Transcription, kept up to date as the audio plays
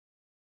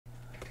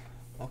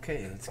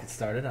Okay, let's get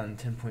started on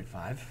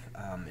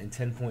 10.5. In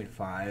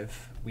 10.5,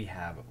 we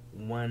have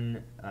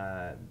one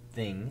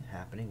thing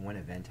happening, one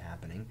event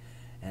happening,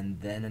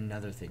 and then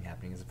another thing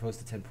happening, as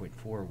opposed to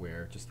 10.4,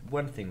 where just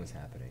one thing was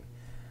happening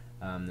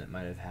that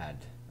might have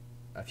had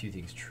a few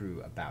things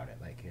true about it.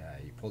 Like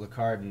you pulled a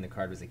card, and the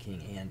card was a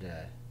king and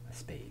a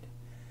spade.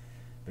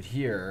 But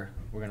here,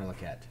 we're going to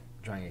look at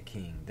drawing a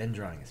king, then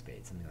drawing a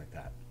spade, something like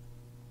that.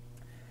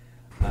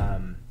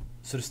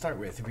 So to start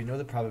with, we know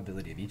the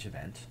probability of each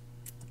event.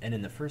 And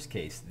in the first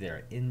case,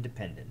 they're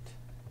independent.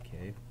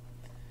 Okay.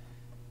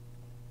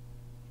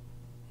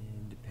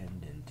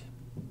 Independent.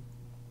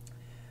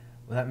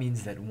 Well, that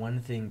means that one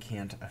thing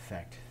can't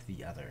affect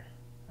the other.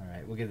 All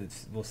right.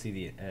 We'll see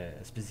the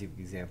a specific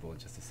example in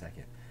just a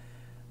second.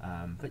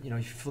 But you know,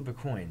 if you flip a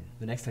coin,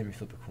 the next time you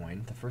flip a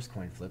coin, the first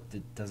coin flipped,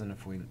 it doesn't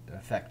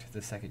affect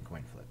the second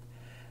coin flip.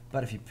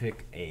 But if you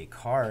pick a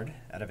card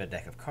out of a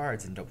deck of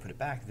cards and don't put it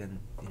back, then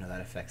you know that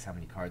affects how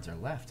many cards are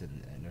left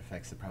and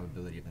affects the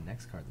probability of the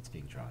next card that's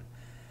being drawn.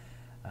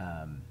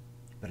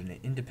 But in an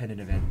independent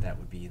event, that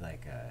would be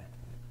like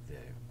the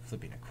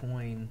flipping a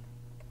coin.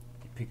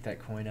 You pick that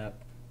coin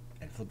up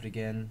and flip it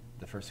again.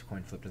 The first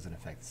coin flip doesn't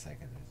affect the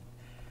second.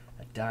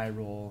 There's a die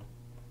roll.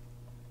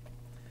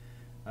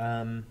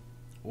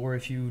 Or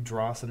if you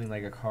draw something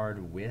like a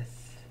card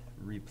with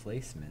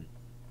replacement,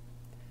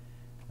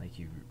 like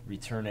you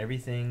return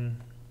everything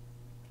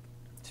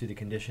to the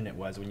condition it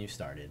was when you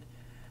started.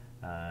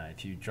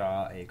 If you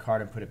draw a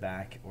card and put it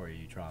back, or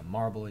you draw a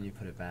marble and you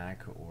put it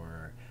back,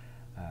 or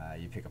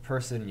you pick a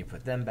person and you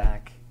put them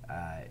back,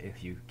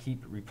 if you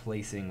keep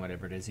replacing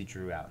whatever it is you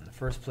drew out in the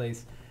first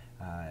place,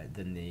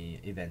 then the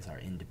events are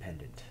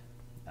independent.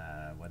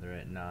 Whether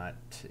or not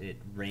it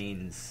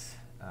rains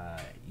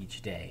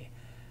each day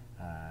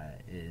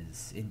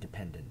is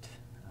independent.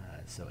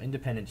 So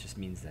independent just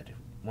means that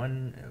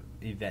one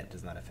event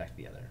does not affect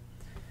the other.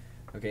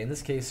 Okay, in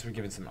this case, we're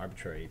given some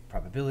arbitrary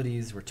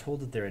probabilities. We're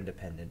told that they're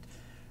independent,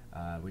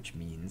 which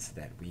means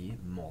that we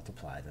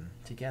multiply them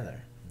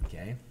together.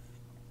 Okay,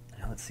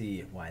 now let's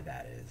see why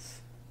that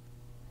is.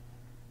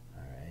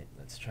 All right,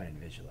 let's try and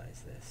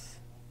visualize this.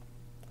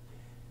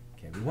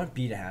 Okay, we want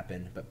B to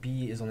happen, but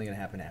B is only going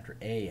to happen after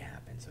A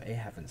happens, so A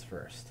happens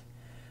first.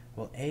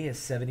 Well, A is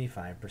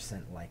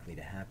 75% likely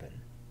to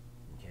happen.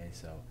 Okay,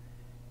 so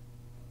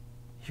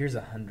here's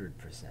 100%,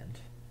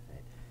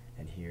 right?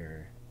 And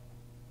here,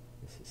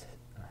 this is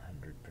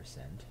 100%,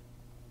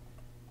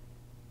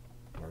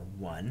 or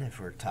 1 if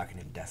we're talking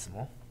in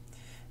decimal.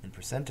 In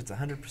percent, it's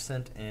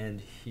 100%,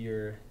 and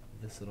here,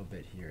 this little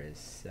bit here is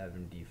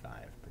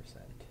 75%.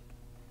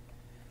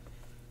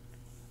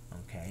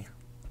 Okay,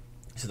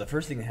 so the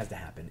first thing that has to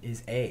happen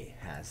is A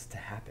has to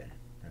happen,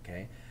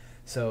 okay?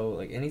 So,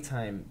 like,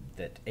 anytime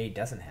that A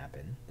doesn't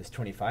happen, this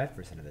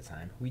 25% of the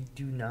time, we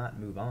do not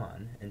move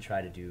on and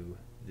try to do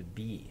the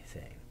B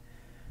thing,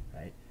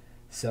 right?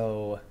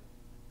 So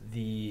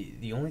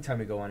the only time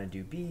we go on and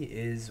do B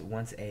is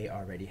once A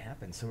already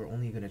happens. So we're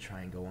only going to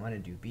try and go on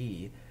and do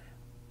B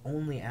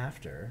only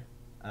after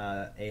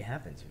A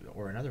happens.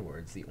 Or in other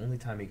words, the only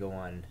time we go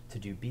on to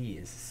do B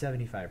is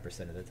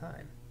 75% of the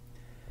time,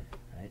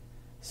 right?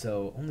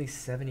 So only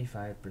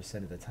 75%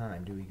 of the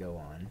time do we go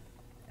on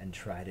and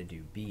try to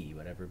do B,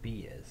 whatever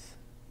B is,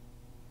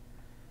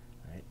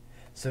 right?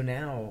 So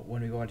now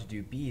when we go on to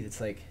do B,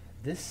 it's like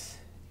this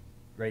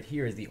right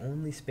here is the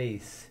only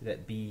space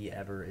that B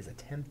ever is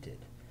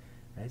attempted,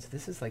 right? So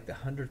this is like the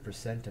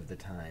 100% of the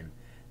time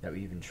that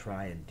we even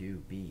try and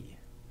do B,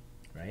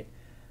 right?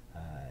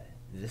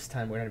 This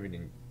time we're not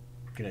even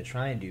going to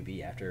try and do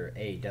B after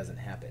A doesn't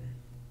happen.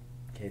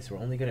 Okay, so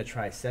we're only going to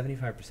try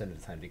 75% of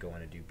the time to go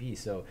on and do B.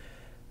 So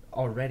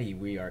already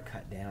we are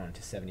cut down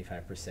to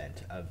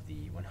 75% of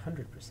the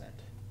 100%.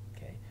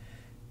 Okay.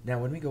 Now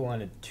when we go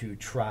on to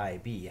try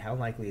B, how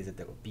likely is it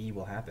that B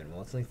will happen?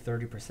 Well, it's only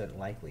 30%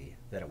 likely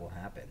that it will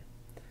happen.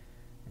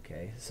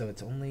 Okay, so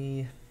it's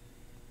only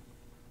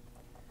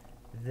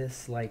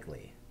this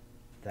likely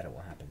that it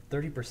will happen.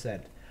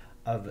 30%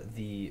 of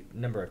the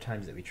number of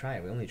times that we try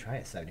it, we only try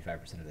it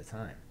 75% of the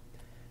time,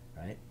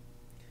 right?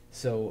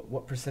 So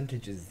what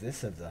percentage is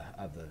this of the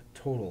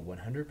total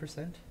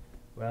 100%?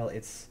 Well,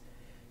 it's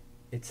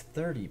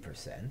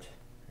 30%,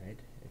 right?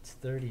 It's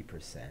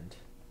 30%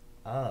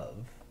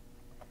 of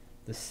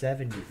the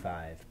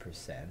 75%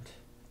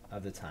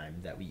 of the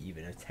time that we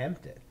even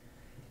attempt it.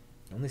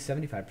 Only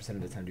 75%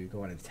 of the time do we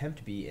go on and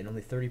attempt B, and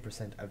only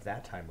 30% of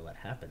that time will that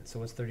happen. So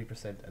what's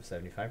 30% of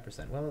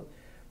 75%? Well,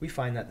 we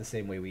find that the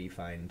same way we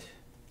find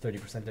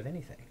 30% of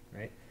anything,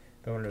 right?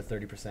 If I want to know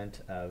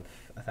 30% of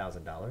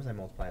 $1,000, I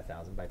multiply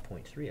 1,000 by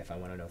 0.3. If I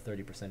want to know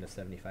 30% of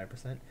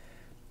 75%,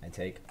 I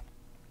take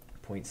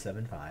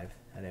 0.75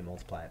 and I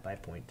multiply it by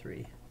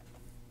 0.3.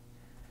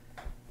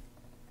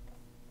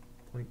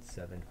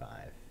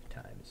 0.75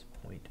 times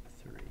 0.3,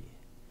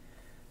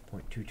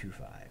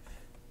 0.225.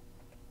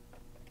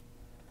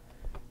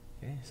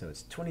 Okay, so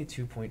it's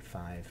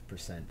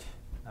 22.5%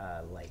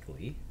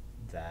 likely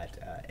that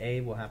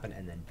A will happen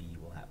and then B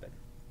will happen.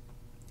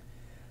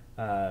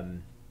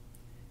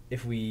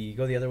 if we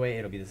go the other way,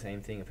 it'll be the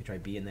same thing. If we try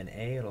B and then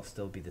A, it'll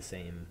still be the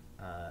same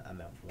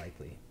amount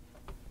likely.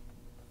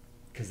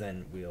 Because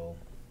then we'll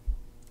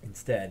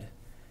instead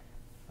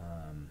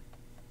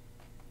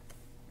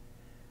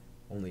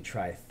only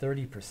try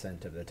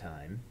 30% of the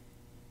time,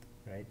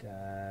 right?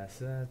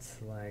 So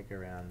that's like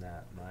around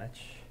that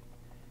much.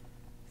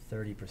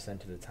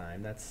 30% of the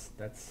time.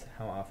 That's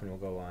how often we'll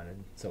go on,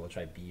 and so we'll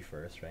try B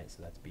first, right?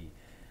 So that's B,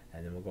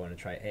 and then we'll go on and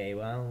try A.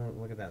 Well,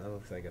 look at that. That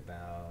looks like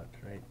about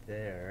right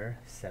there,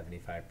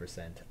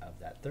 75% of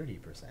that 30%.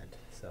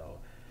 So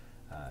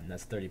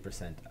that's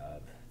 30%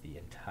 of the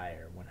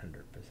entire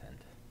 100%.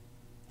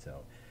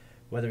 So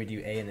whether we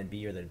do A and then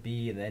B, or then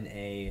B and then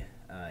A,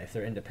 if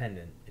they're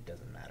independent, it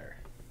doesn't matter.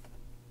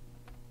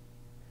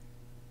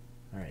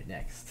 All right,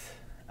 next.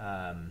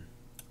 So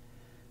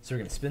we're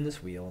going to spin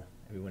this wheel,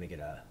 and we want to get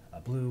a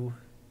blue,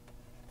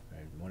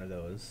 right, one of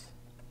those,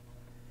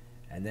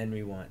 and then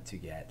we want to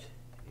get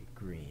a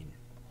green,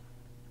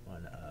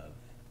 one of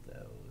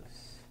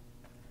those.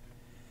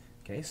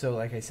 Okay, so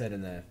like I said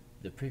in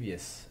the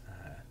previous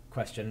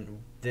question,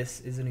 this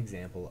is an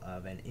example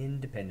of an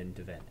independent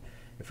event.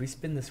 If we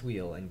spin this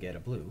wheel and get a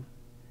blue,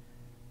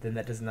 then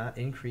that does not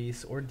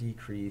increase or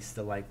decrease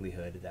the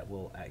likelihood that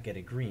we'll get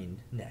a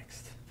green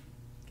next.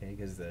 Okay,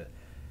 because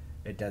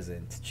it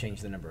doesn't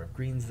change the number of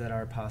greens that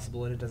are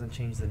possible, and it doesn't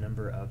change the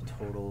number of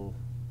total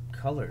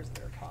colors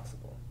that are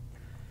possible.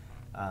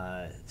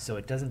 So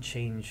it doesn't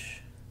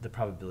change the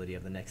probability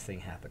of the next thing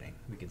happening.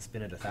 We can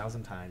spin it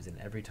 1,000 times, and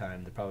every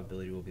time the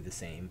probability will be the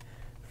same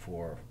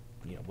for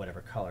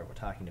whatever color we're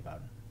talking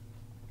about.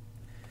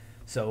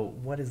 So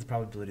what is the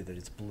probability that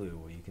it's blue?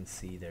 Well, you can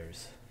see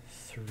there's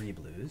 3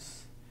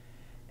 blues,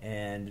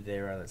 and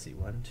there are, let's see,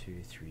 1,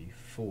 2, 3,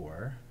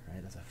 4,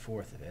 right? That's a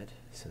fourth of it.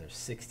 So there's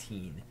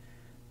 16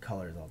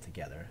 colors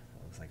altogether.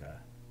 It looks like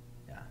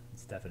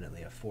it's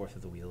definitely a fourth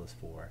of the wheel is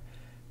 4,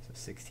 so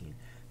 16.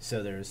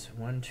 So there's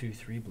 1, 2,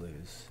 3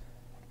 blues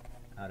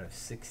out of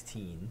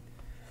 16,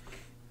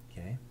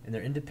 okay? And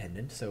they're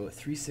independent, so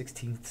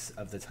 3/16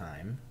 of the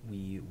time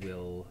we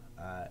will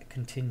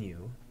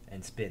continue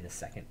and spin a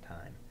second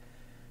time.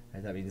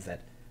 Right? That means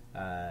that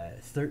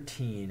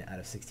 13 out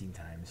of 16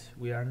 times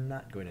we are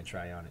not going to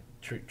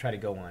try to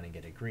go on and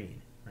get a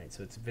green, right?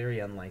 So it's very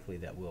unlikely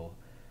that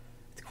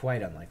it's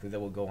quite unlikely that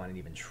we'll go on and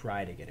even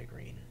try to get a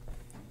green,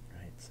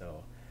 right?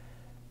 So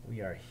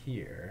we are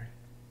here,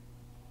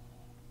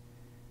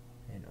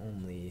 and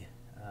only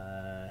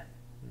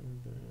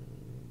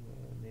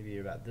maybe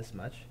about this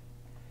much,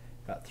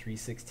 about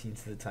 3/16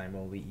 of the time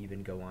will we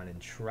even go on and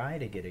try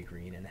to get a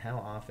green. And how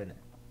often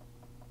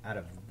out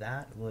of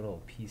that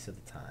little piece of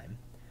the time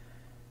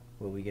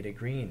will we get a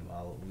green?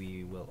 Well,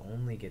 we will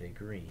only get a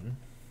green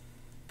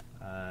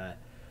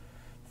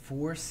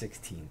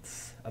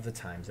 4/16 of the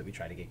times that we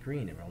try to get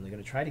green, and we're only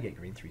going to try to get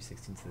green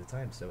 3/16 of the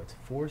time, so it's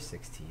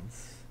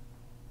 4/16,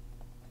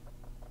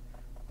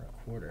 or a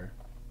quarter,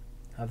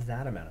 of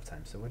that amount of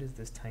time. So what is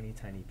this tiny,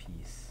 tiny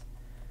piece?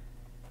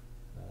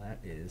 Well, that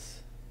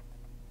is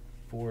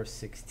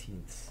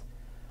 4/16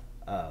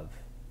 of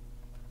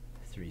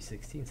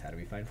 3/16. How do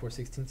we find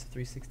 4/16 of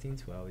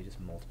 3/16? Well, we just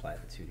multiply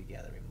the two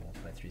together. We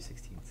multiply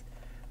 3/16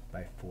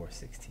 by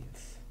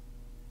 4/16.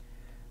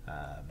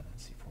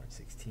 Let's see, 4 and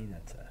 16,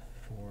 that's a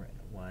 4 and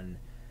a 1.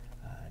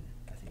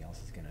 Nothing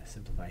else is going to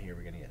simplify here.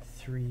 We're going to get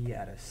 3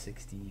 out of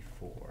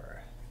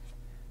 64.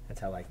 That's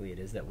how likely it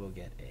is that we'll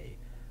get a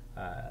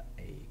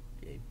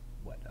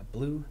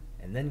blue,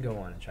 and then go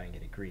on and try and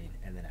get a green,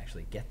 and then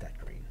actually get that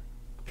green.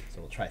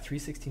 So we'll try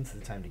 3/16 of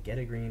the time to get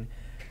a green,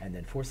 and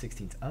then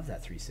 4/16 of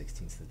that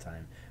 3/16 of the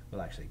time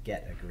we'll actually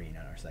get a green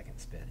on our second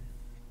spin.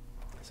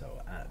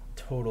 So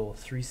total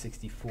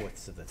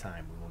 3/64 of the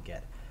time we will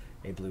get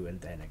a blue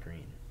and then a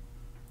green.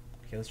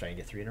 Okay, let's try and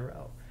get 3 in a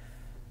row.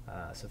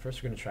 So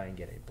first we're going to try and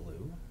get a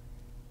blue.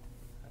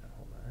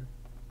 Hold on.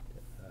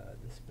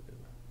 This blue.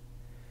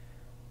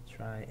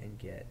 Try and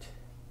get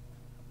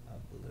a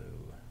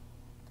blue.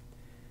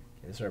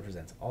 Okay, this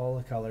represents all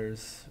the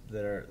colors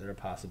that are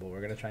possible.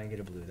 We're going to try and get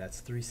a blue.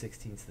 That's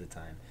 3/16 of the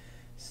time.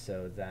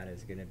 So that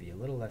is going to be a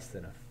little less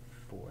than a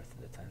fourth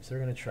of the time. So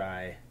we're going to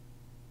try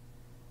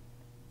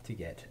to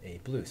get a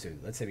blue. So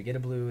let's say we get a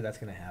blue, that's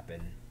going to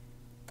happen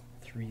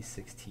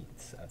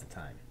 3/16 of the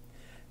time.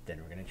 Then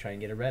we're going to try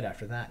and get a red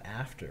after that,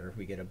 after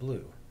we get a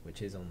blue,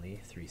 which is only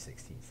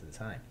 3/16 of the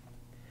time.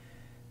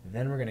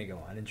 Then we're going to go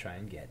on and try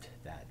and get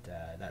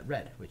that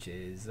red, which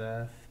is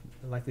the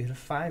likelihood of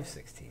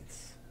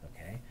 5/16.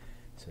 Okay,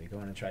 so we go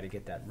on and try to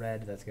get that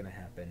red. That's going to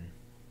happen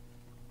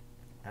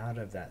out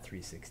of that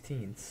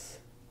 3/16.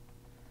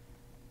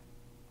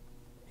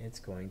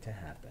 It's going to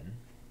happen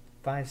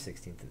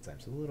 5/16 of the time,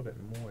 so a little bit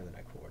more than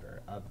a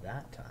quarter of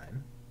that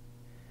time.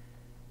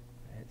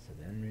 Right, so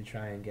then we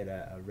try and get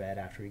a red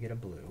after we get a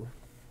blue.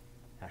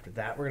 After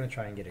that, we're going to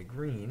try and get a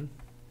green.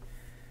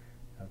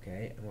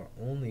 Okay, and we're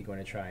only going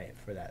to try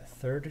for that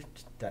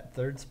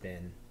third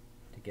spin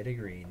to get a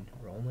green.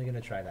 We're only going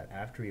to try that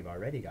after we've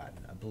already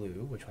gotten a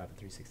blue, which will happen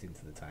 3/16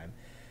 of the time,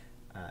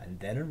 and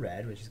then a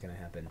red, which is going to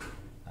happen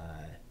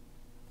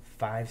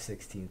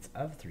 5/16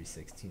 of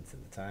 3/16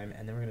 of the time,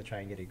 and then we're going to try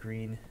and get a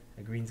green.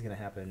 A green's going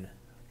to happen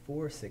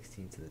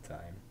 4/16 of the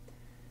time.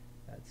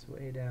 That's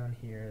way down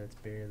here. That's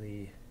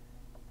barely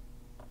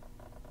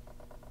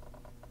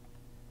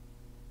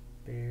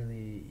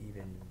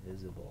even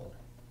visible.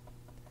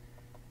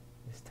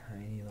 This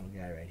tiny little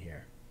guy right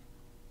here,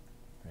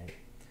 right?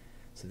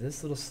 So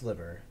this little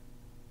sliver,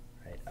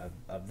 right,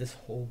 of this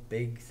whole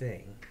big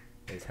thing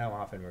is how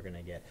often we're going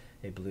to get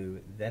a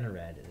blue, then a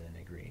red, and then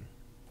a green.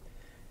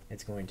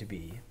 It's going to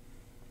be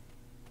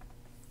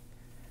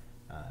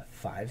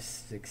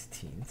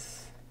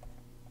 5/16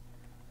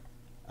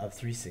 of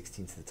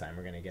 3/16 of the time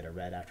we're going to get a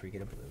red after we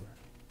get a blue.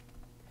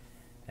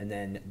 And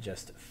then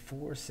just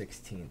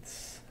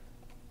 4/16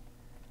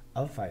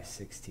 of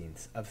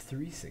 5/16 of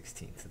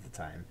 3/16 of the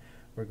time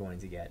we're going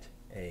to get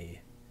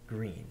a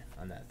green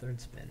on that third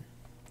spin.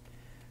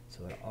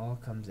 So it all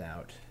comes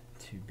out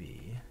to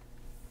be,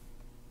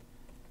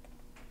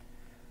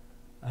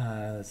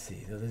 let's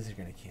see, so these are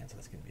going to cancel.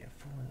 It's going to be a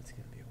 4, that's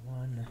going to be a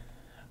 1.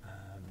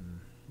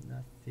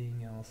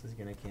 Nothing else is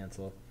going to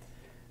cancel.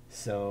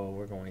 So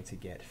we're going to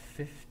get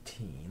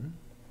 15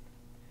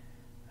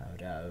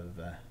 out of,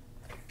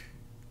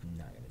 I'm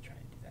not going to try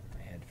and do that in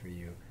my head for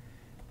you.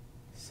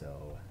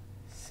 So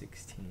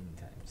 16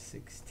 times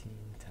 16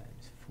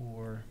 times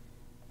 4,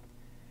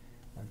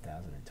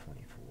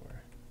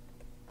 1,024.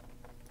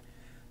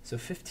 So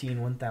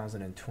 15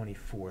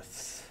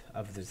 1,024ths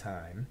of the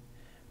time,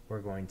 we're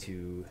going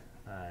to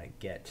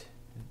get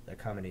a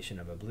combination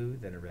of a blue,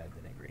 then a red,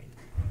 then a green.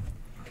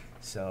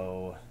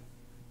 So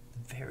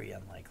very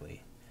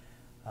unlikely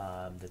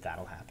that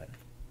that'll happen.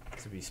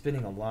 So we'll be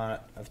spinning a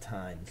lot of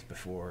times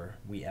before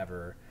we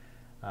ever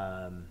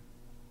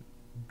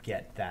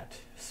get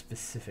that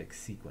specific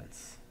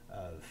sequence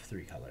of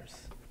 3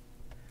 colors.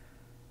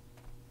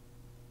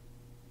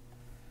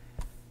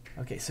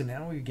 Okay, so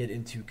now we get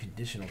into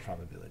conditional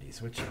probabilities,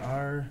 which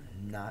are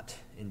not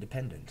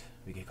independent.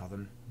 We could call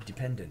them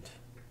dependent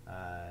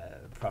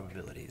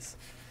probabilities.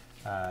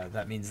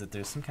 That means that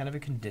there's some kind of a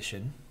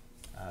condition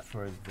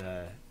for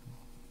the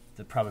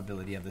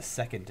probability of the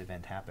second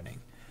event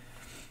happening.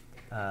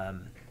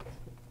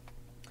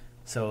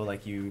 So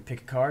like you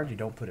pick a card, you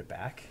don't put it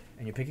back,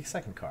 and you pick a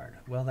second card.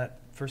 Well,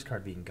 that first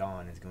card being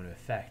gone is going to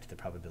affect the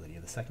probability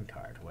of the second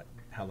card,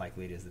 how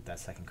likely it is that that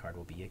second card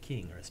will be a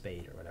king or a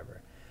spade or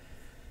whatever.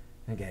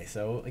 Okay,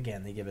 so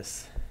again, they give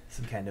us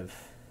some kind of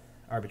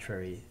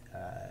arbitrary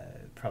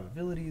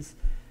probabilities.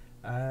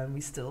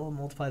 We still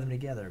multiply them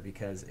together,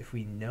 because if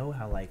we know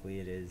how likely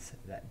it is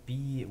that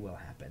B will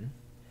happen,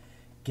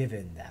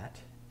 given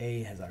that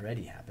A has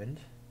already happened,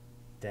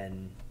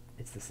 then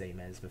it's the same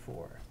as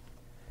before.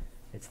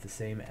 It's the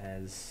same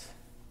as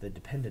the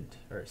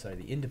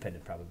the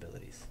independent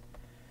probabilities.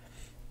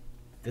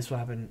 This will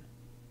happen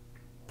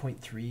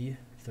 0.3,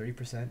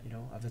 30%,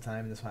 of the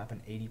time. This will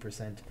happen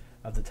 80%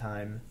 of the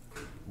time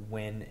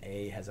when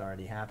A has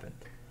already happened.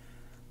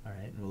 All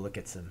right, and we'll look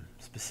at some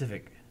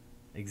specific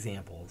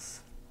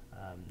examples.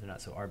 They're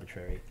not so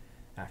arbitrary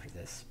after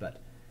this,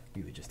 but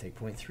we would just take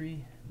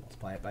 0.3,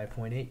 multiply it by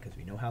 0.8, because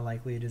we know how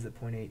likely it is that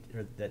 0.8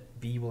 or that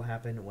B will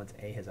happen once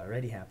A has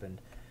already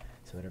happened.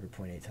 So whatever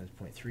 0.8 times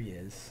 0.3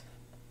 is,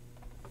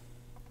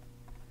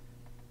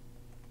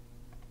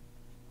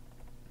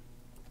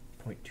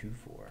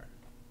 .24.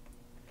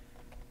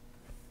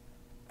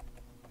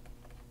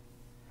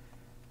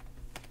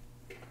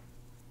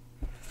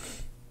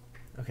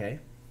 Okay,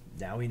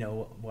 now we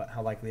know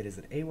how likely it is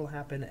that A will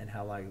happen and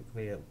how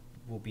likely it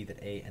will be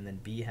that A and then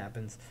B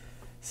happens.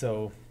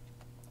 So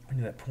we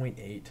know that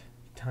 0.8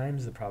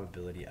 times the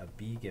probability of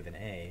B given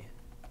A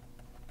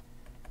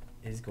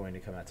is going to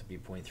come out to be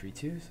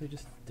 0.32, so we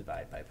just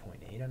divide by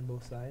 0.8 on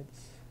both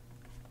sides.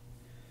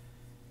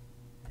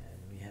 And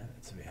we have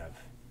it. So we have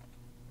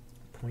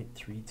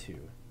 0.32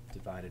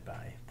 divided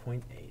by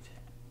 0.8,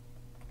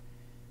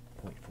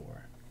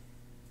 0.4.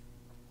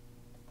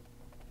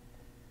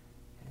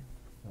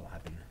 Will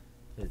happen.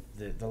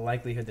 The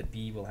likelihood that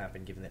B will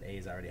happen, given that A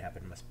has already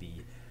happened, must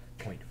be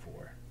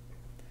 0.4.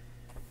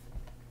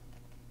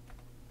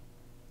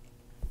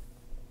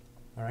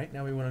 All right,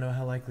 now we want to know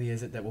how likely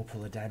is it that we'll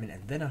pull a diamond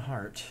and then a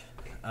heart.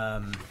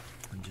 I'm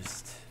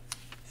just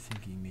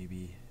thinking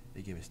maybe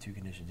they gave us 2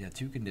 conditions. Yeah,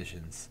 2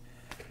 conditions.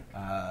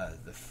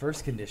 The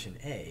first condition,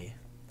 A,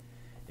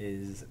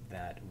 is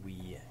that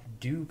we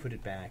do put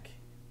it back,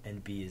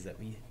 and B is that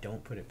we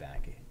don't put it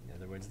back. In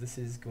other words, this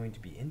is going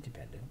to be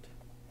independent.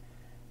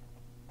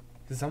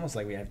 It's almost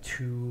like we have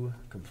 2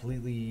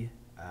 completely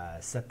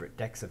separate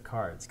decks of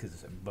cards,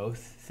 because both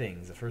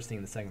things, the first thing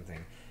and the second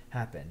thing,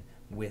 happen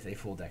with a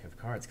full deck of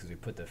cards, because we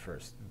put the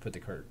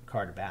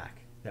card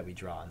back that we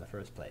draw in the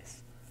first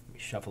place. We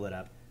shuffle it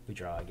up, we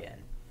draw again.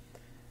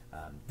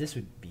 This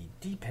would be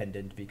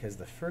dependent because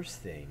the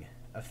first thing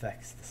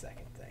affects the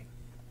second thing.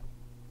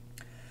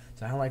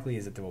 So how likely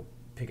is it that we'll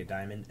pick a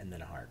diamond and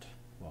then a heart?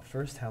 Well,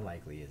 first, how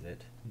likely is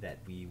it that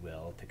we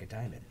will pick a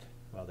diamond?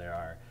 Well, there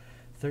are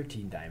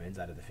 13 diamonds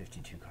out of the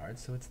 52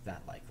 cards, so it's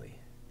that likely.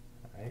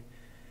 All right.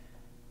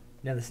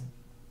 Now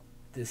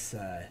this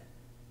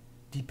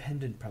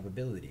dependent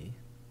probability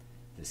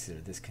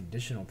this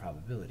conditional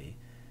probability,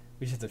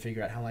 we just have to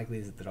figure out how likely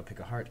is it that I'll pick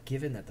a heart,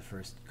 given that the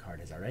first card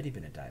has already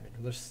been a diamond.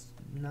 Well, there's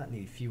not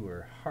any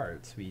fewer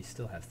hearts. We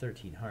still have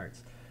 13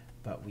 hearts,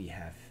 but we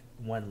have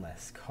one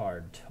less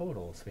card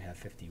total, so we have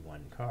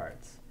 51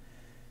 cards.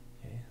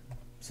 Okay,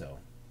 so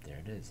there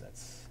it is.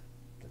 That's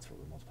what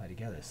we multiply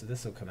together. So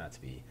this will come out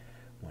to be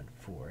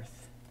 1/4.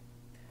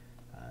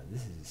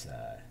 This is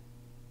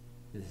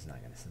not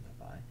going to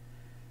simplify.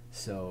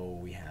 So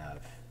we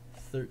have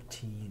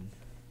 13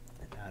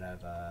 out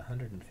of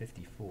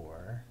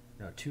 154.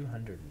 No,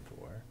 204.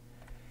 What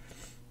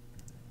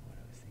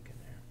I was thinking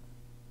there.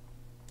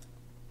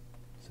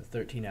 So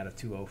 13 out of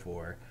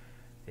 204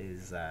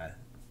 is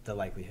the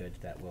likelihood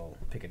that we'll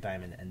pick a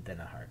diamond and then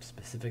a heart,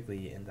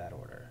 specifically in that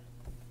order.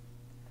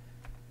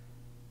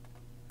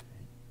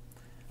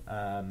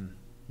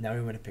 Now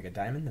we want to pick a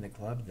diamond, then a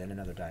club, then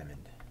another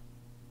diamond.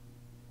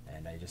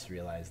 And I just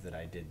realized that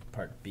I did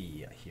part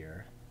B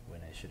here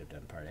when I should have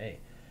done part A.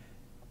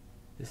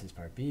 This is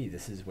part B.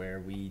 This is where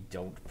we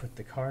don't put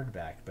the card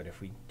back. But if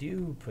we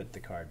do put the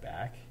card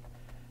back,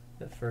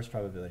 the first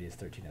probability is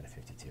 13 out of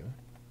 52.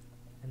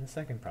 And the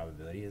second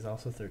probability is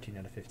also 13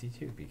 out of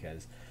 52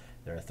 because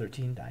there are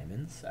 13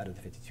 diamonds out of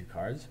the 52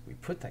 cards. We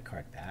put that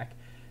card back,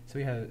 so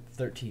we have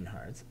 13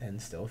 hearts and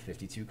still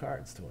 52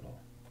 cards total.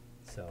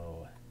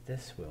 So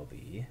this will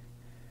be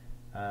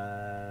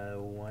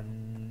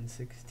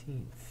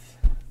 1/16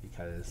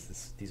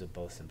 because these will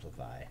both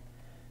simplify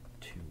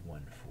to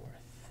 1/4.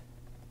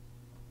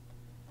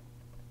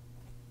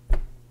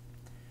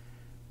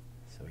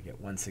 So we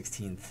get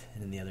 1/16,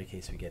 and in the other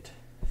case we get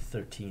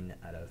 13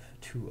 out of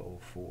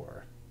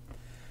 204.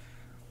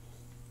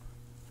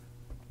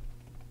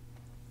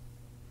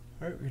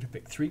 Alright, we're going to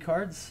pick 3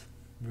 cards.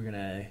 We're going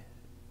to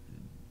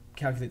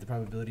calculate the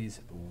probabilities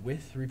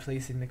with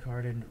replacing the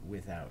card and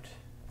without.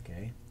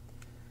 Okay?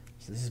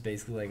 So this is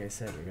basically, like I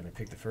said, we're going to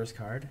pick the first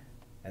card,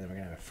 and then we're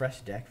going to have a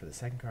fresh deck for the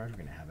second card. We're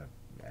going to have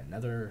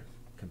another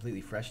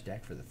completely fresh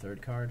deck for the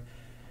third card.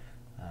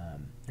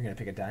 We're going to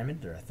pick a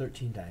diamond. There are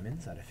 13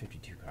 diamonds out of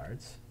 52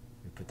 cards.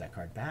 We put that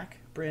card back.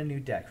 Brand new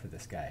deck for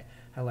this guy.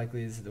 How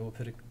likely is it that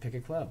we'll pick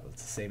a club?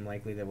 It's the same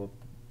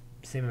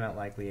amount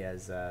likely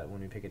as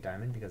when we pick a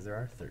diamond because there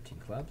are 13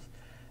 clubs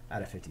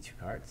out of 52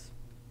 cards.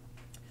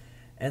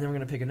 And then we're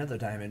going to pick another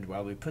diamond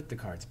while we put the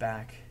cards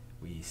back.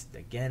 We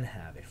again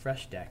have a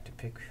fresh deck to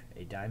pick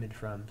a diamond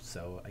from.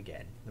 So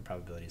again, the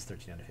probability is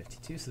 13 out of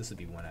 52. So this would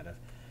be 1 out of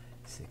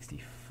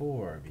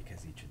 64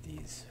 because each of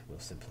these will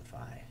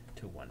simplify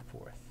to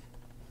 1/4.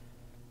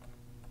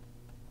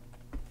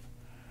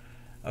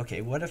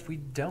 Okay, what if we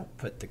don't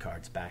put the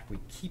cards back? We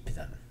keep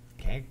them.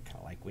 Okay, kind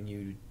of like when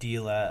you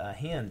deal a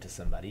hand to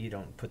somebody, you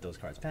don't put those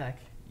cards back.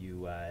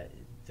 You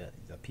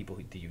the people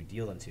that you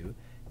deal them to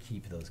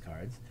keep those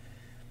cards.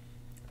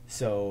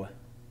 So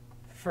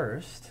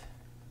first,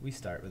 we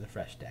start with a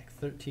fresh deck.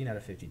 13 out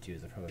of 52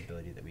 is the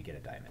probability that we get a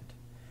diamond.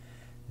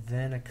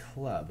 Then a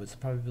club. What's the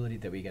probability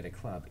that we get a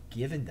club,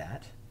 given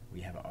that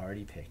we have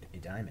already picked a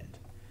diamond?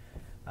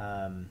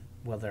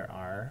 Well, there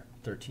are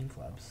 13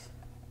 clubs,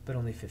 but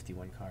only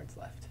 51 cards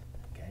left.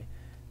 Okay,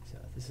 so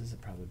this is the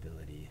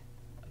probability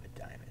of a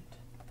diamond.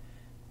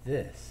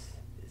 This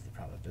is the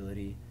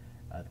probability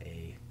of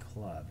a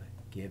club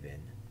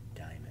given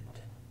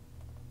diamond.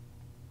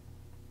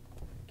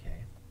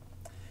 Okay,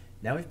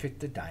 now we've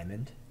picked the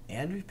diamond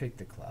and we've picked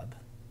the club.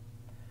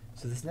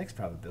 So this next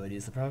probability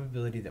is the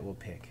probability that we'll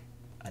pick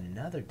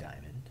another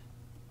diamond,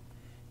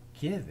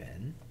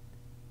 given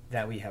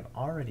that we have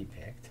already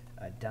picked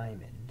a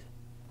diamond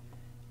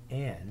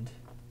and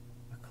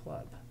a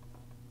club.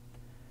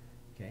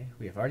 Okay,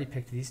 we have already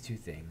picked these two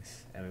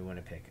things, and we want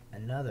to pick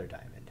another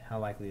diamond. How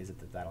likely is it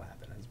that that'll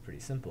happen? It's pretty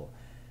simple.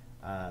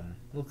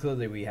 Well,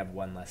 clearly we have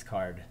one less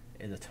card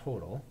in the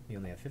total. We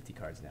only have 50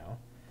 cards now.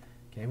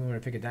 Okay, we want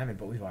to pick a diamond,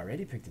 but we've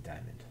already picked a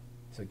diamond.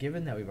 So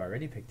given that we've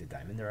already picked a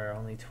diamond, there are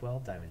only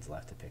 12 diamonds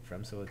left to pick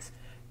from, so it's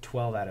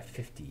 12 out of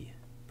 50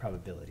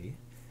 probability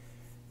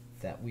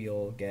that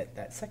we'll get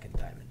that second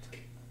diamond.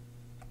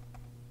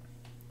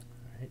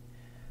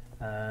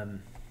 Alright,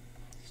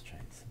 let's try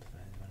and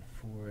simplify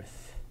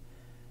 1/4.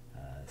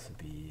 This would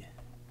be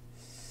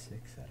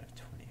 6 out of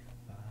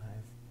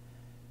 25.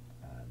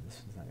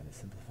 This one's not going to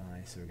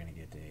simplify, so we're going to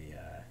get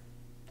a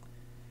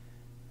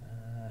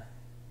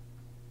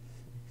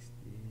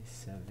 60,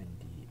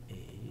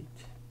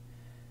 78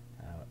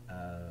 out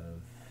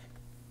of,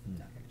 I'm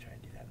not going to try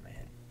and do that in my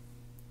head.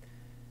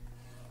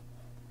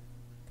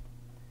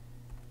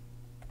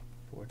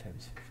 4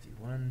 times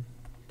 51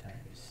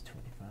 times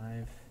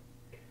 25,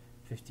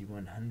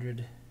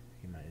 5100.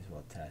 You might as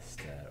well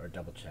test or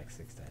double check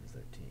 6 times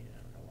 13. I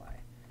don't know why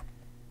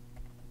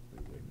we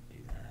wouldn't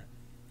do that.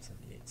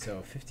 78.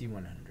 So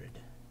 5100.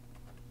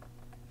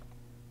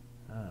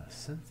 Oh,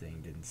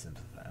 something didn't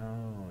simplify.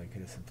 Oh, we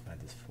could have simplified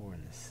this 4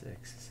 and this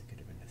 6. This could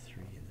have been a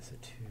 3 and this a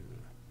 2.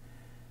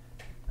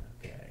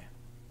 Okay.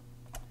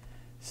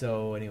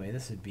 So anyway,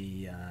 this would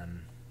be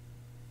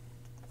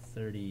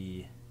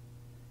 39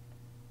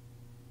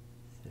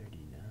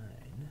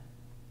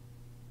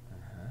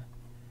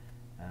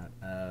 out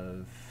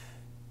of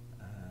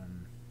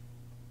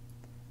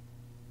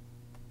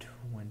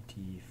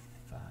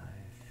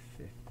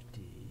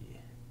 2550.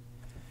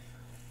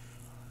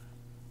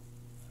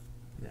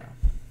 No.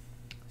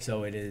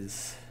 So it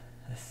is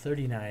a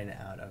 39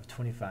 out of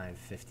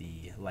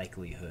 2550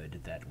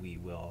 likelihood that we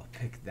will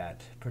pick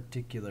that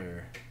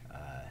particular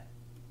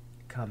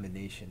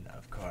combination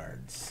of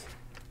cards.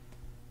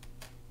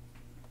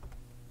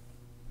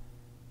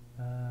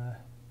 I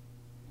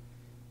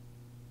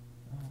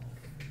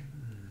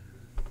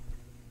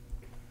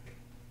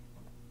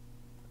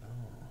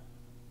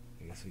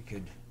guess we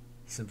could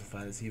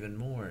simplify this even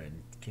more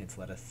and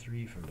cancel out a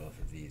 3 from both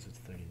of these. What's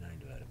 39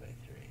 divided by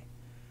 3?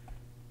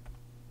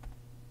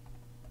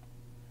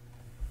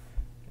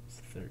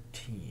 It's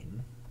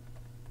 13.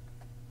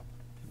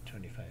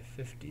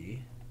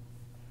 2550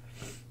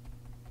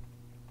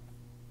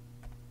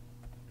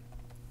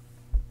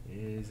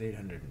 is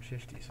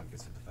 850, so I could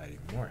simplify it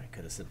even more. I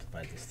could have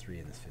simplified this 3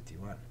 and this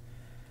 51.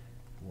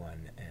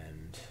 1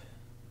 and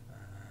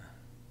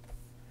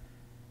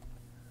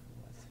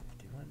what's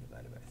 51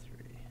 divided by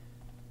 3?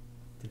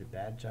 Did a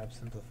bad job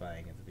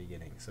simplifying at the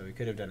beginning, so we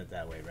could have done it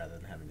that way rather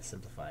than having to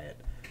simplify it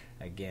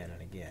again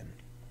and again.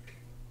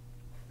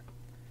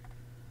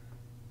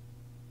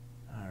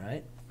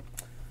 Alright,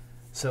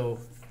 so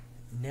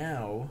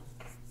now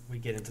we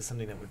get into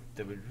something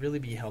that would really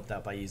be helped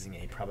out by using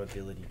a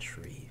probability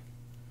tree.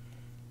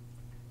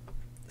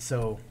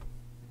 So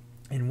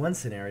in one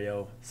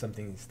scenario,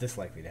 something's this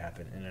likely to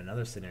happen. In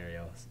another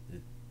scenario,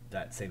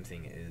 that same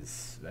thing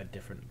is a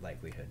different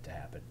likelihood to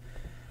happen.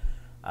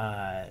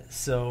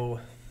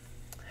 So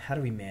how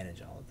do we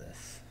manage all of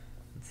this?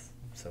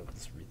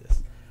 Let's read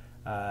this.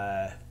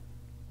 I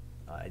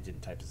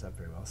didn't type this up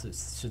very well, so it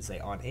should say,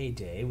 on a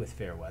day with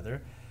fair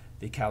weather,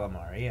 the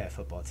Calamari, a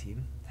football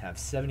team, have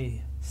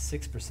 76%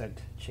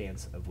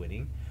 chance of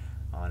winning.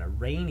 On a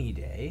rainy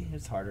day,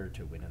 it's harder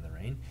to win in the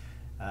rain,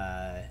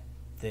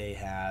 they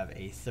have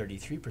a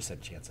 33%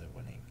 chance of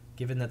winning.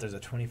 Given that there's a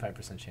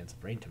 25% chance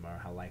of rain tomorrow,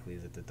 how likely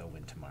is it that they'll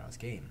win tomorrow's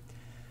game?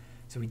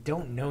 So we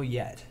don't know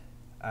yet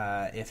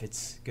if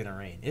it's going to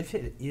rain. If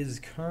it is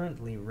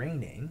currently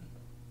raining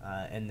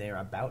and they're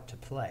about to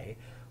play,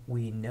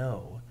 we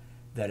know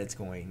that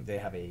they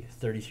have a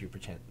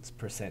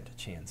 33%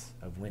 chance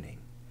of winning.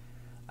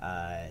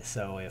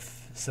 So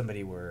if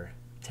somebody were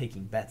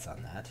taking bets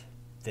on that,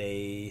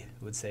 they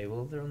would say,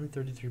 well, they're only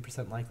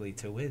 33% likely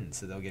to win,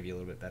 so they'll give you a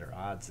little bit better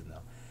odds and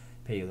they'll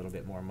pay you a little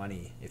bit more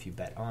money if you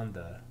bet on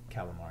the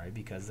Calamari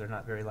because they're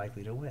not very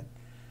likely to win.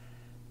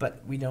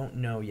 But we don't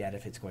know yet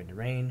if it's going to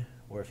rain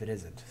or if it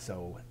isn't.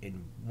 So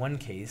in one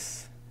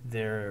case,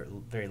 they're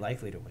very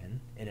likely to win.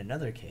 In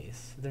another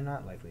case, they're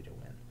not likely to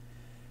win.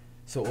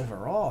 So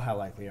overall, how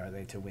likely are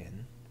they to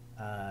win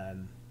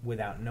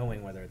without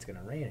knowing whether it's going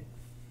to rain?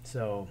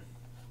 So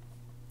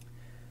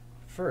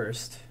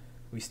first,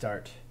 we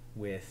start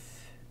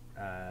with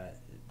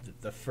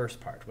the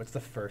first part. What's the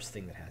first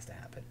thing that has to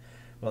happen?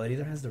 Well, it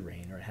either has to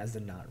rain or it has to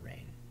not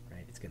rain,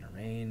 right? It's going to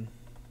rain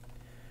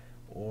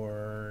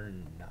or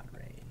not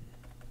rain.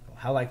 Well,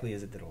 how likely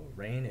is it that it will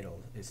rain?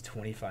 It's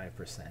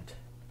 25%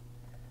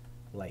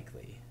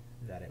 likely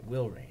that it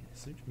will rain.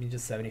 So it means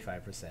just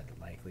 75%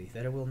 likely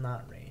that it will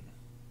not rain.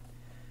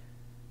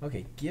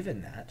 Okay,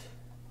 given that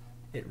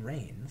it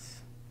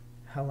rains,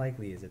 how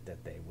likely is it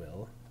that they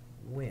will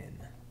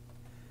win?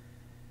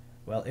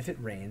 Well, if it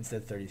rains, they're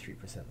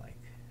 33%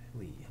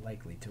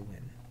 likely to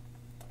win,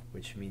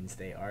 which means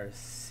they are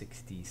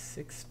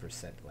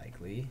 66%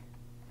 likely,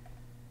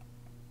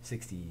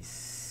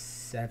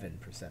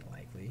 67%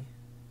 likely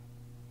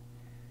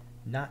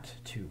not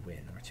to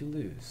win or to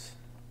lose.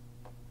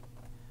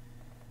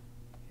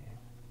 Okay.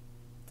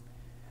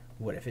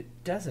 What if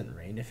it doesn't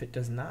rain? If it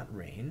does not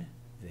rain,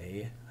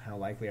 how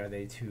likely are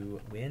they to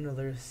win? Well,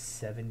 they're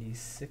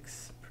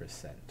 76%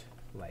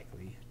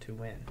 likely to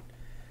win.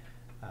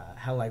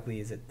 How likely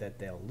is it that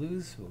they'll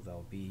lose? Well,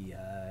 there'll be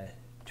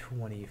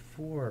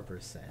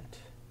 24%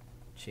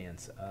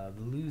 chance of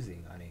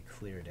losing on a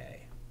clear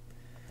day.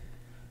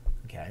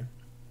 Okay?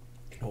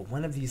 Well,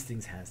 one of these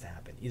things has to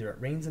happen. Either it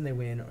rains and they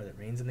win, or it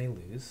rains and they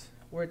lose,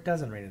 or it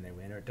doesn't rain and they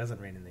win, or it doesn't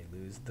rain and they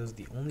lose. Those are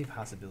the only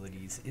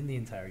possibilities in the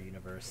entire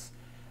universe,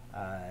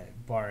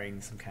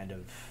 barring some kind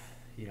of,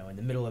 in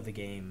the middle of the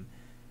game,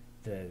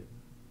 the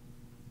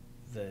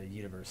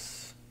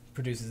universe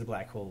produces a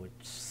black hole which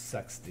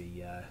sucks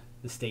the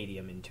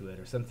stadium into it,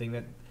 or something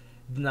that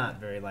not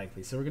very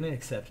likely. So we're going to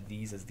accept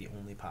these as the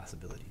only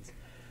possibilities.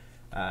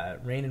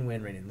 Rain and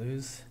win, rain and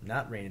lose,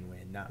 not rain and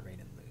win, not rain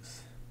and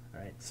lose.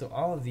 All right. So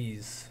all of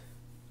these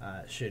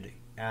should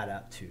add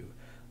up to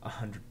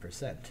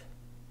 100%.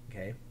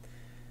 Okay.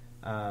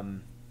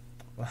 Well,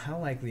 how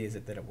likely is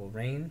it that it will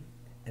rain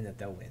and that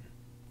they'll win?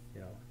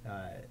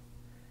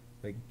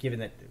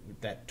 Given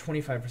that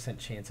 25%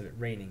 chance of it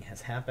raining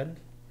has happened,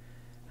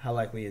 how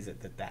likely is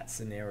it that that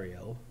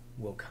scenario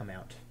will come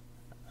out,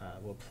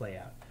 will play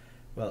out?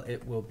 Well,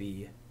 it will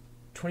be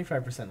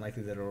 25%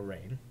 likely that it will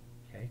rain,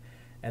 okay,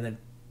 and then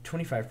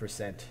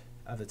 25%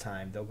 of the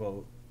time they'll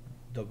go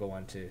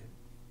on to,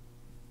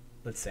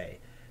 let's say,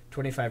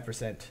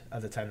 25%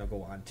 of the time they'll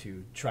go on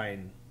to try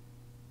and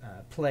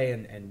play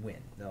and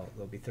win.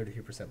 They'll be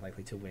 33%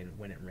 likely to win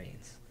when it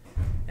rains.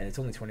 And it's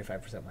only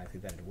 25% likely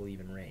that it will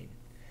even rain.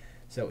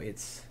 So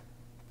it's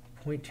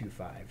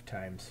 0.25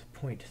 times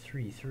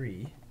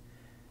 0.33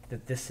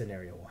 that this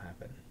scenario will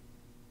happen.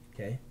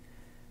 Okay?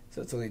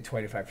 So it's only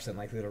 25%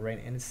 likely it'll rain,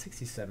 and it's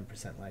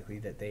 67% likely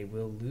that they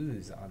will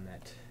lose on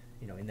that,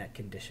 in that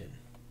condition.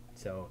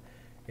 So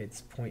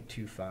it's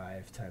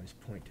 0.25 times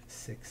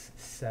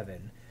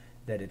 0.67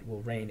 that it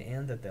will rain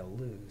and that they'll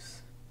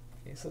lose.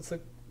 Okay, so let's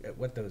look at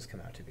what those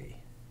come out to be.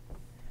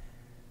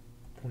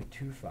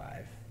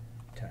 0.25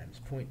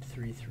 times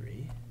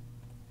 0.33,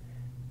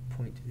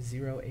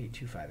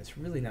 0.0825. It's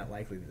really not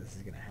likely that this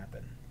is going to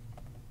happen,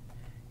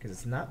 because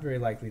it's not very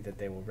likely that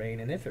they will rain,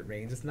 and if it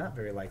rains, it's not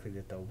very likely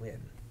that they'll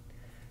win.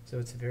 So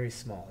it's very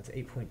small. It's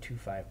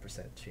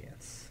 8.25%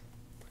 chance.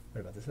 What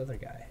about this other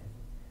guy?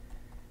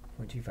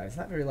 0.25. It's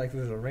not very likely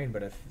that it'll rain,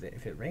 but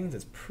if it rains,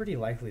 it's pretty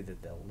likely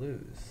that they'll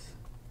lose.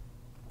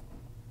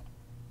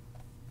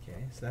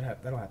 Okay, so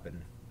that'll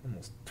happen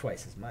almost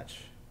twice as much,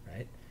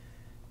 right?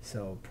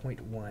 So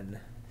 0.1675,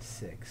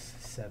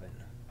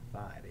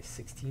 a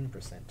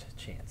 16%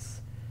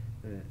 chance,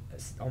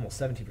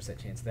 almost 17%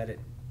 chance that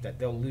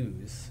they'll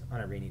lose on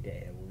a rainy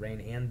day. It will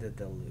rain and that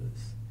they'll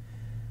lose.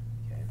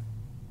 Okay.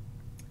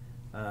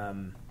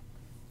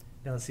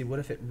 Now let's see. What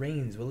if it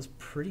rains? Well,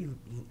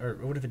 or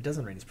what if it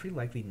doesn't rain? It's pretty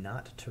likely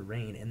not to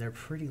rain, and they're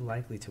pretty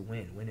likely to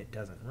win when it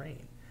doesn't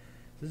rain.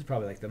 This is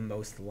probably like the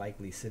most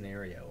likely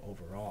scenario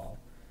overall.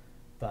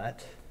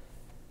 But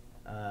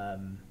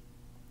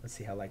let's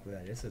see how likely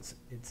that is. It's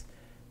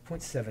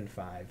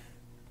 0.75%,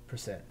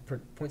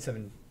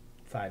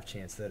 0.75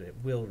 chance that it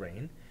will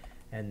rain,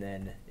 and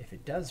then if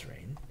it does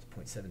rain, it's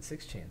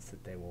 0.76 chance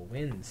that they will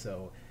win.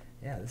 So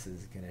yeah, this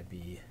is going to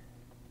be,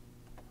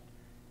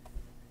 I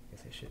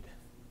guess I should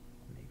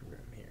make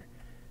room here.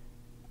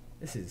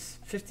 This is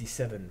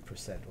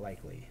 57%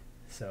 likely,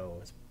 so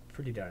it's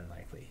pretty darn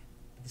likely.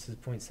 This is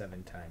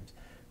 0.7 times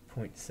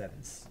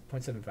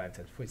 0.75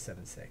 times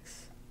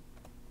 0.76.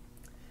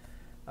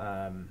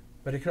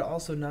 But it could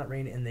also not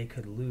rain and they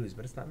could lose,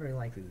 but it's not very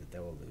likely that they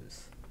will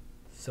lose.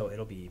 So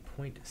it'll be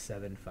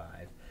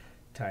 0.75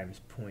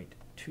 times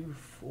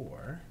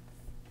 0.24.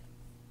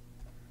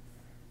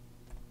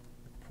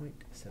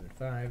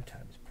 0.75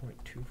 times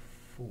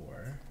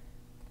 0.24.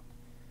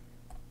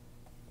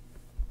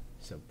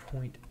 So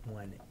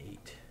 0.18.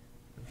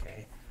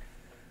 Okay.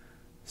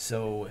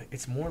 So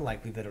it's more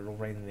likely that it'll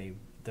rain and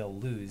they'll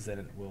lose than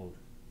it will.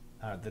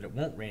 That it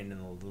won't rain and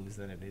they'll lose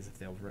than it is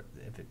if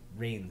it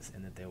rains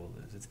and that they will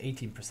lose. It's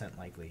 18%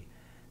 likely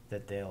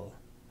that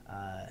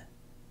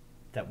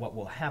that what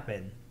will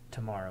happen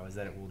tomorrow is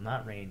that it will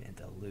not rain and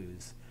they'll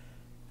lose.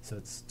 So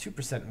it's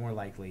 2% more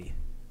likely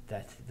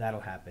that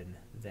that'll happen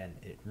than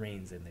it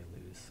rains and they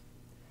lose.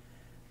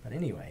 But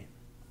anyway,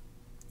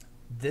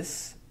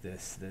 this,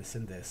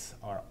 and this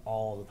are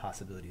all the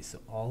possibilities.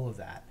 So all of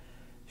that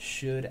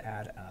should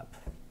add up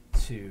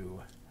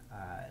to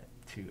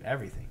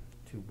everything,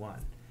 to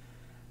 1.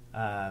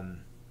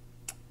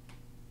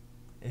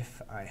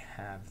 If I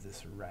have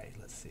this right,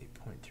 let's see,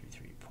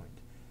 0.33,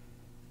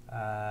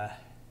 0.67,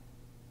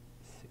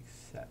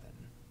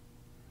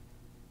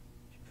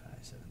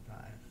 2575.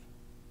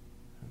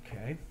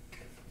 Okay.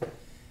 So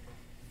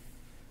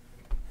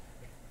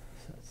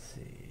let's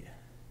see.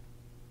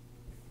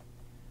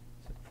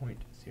 So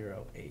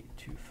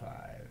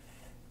 0.0825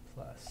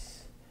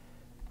 plus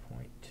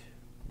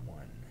 0.1675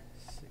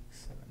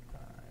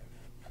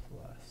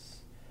 plus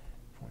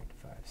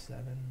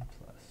 0.57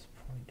 plus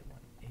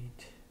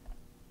 0.18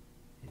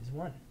 is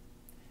 1.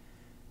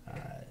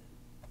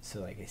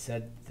 So like I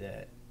said,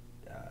 that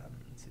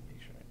let's see,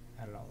 make sure I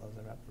added all those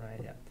up right.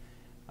 Yeah.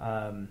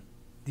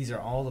 These are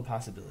all the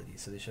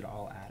possibilities, so they should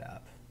all add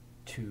up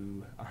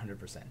to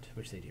 100%,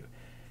 which they do.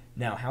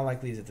 Now, how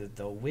likely is it that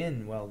they'll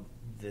win? Well,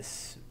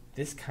 this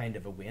kind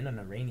of a win on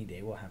a rainy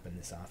day will happen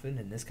this often,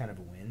 and this kind of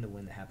a win, the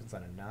win that happens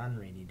on a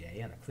non-rainy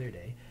day, on a clear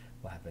day,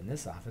 will happen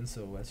this often.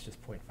 So that's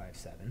just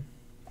 0.57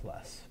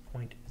 plus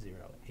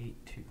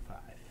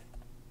 0.0825.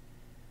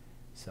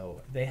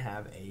 So they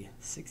have a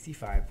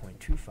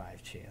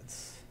 65.25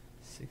 chance,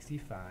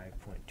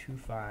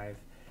 65.25%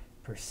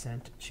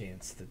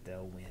 chance that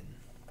they'll win.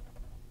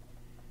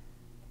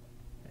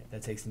 Right,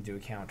 that takes into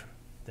account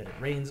that it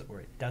rains or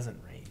it doesn't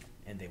rain,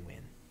 and they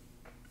win.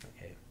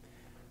 Okay,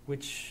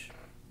 which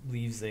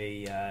leaves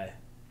a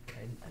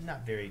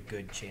not very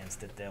good chance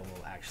that they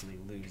will actually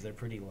lose. They're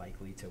pretty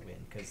likely to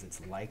win because it's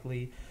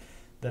likely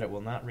that it will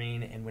not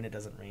rain, and when it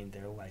doesn't rain,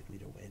 they're likely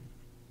to win.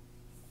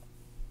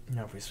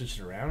 Now, if we switched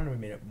it around and we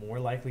made it more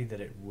likely that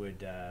it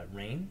would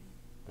rain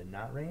than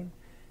not rain,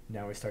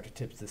 now we start to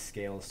tip the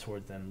scales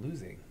towards them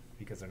losing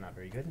because they're not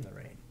very good in the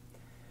rain.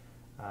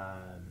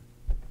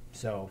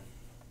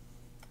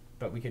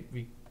 But we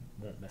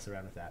won't mess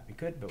around with that. We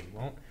could, but we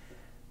won't.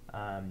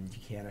 You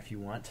can if you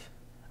want.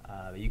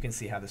 You can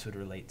see how this would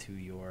relate to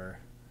your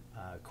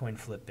coin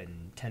flip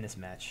and tennis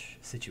match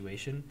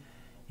situation.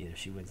 Either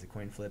she wins the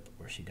coin flip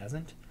or she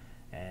doesn't.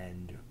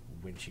 And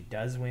when she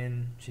does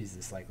win, she's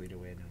this likely to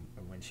win.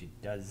 And when she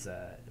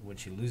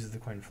loses the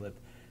coin flip,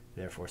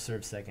 Therefore,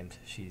 serve second,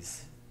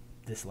 she's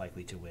this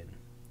likely to win.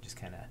 Just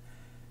kind of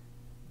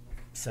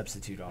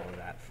substitute all of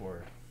that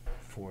for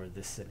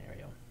this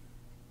scenario.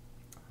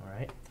 All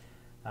right.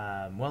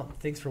 Well,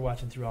 thanks for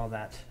watching through all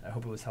that. I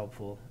hope it was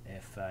helpful.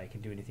 If I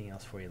can do anything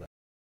else for you,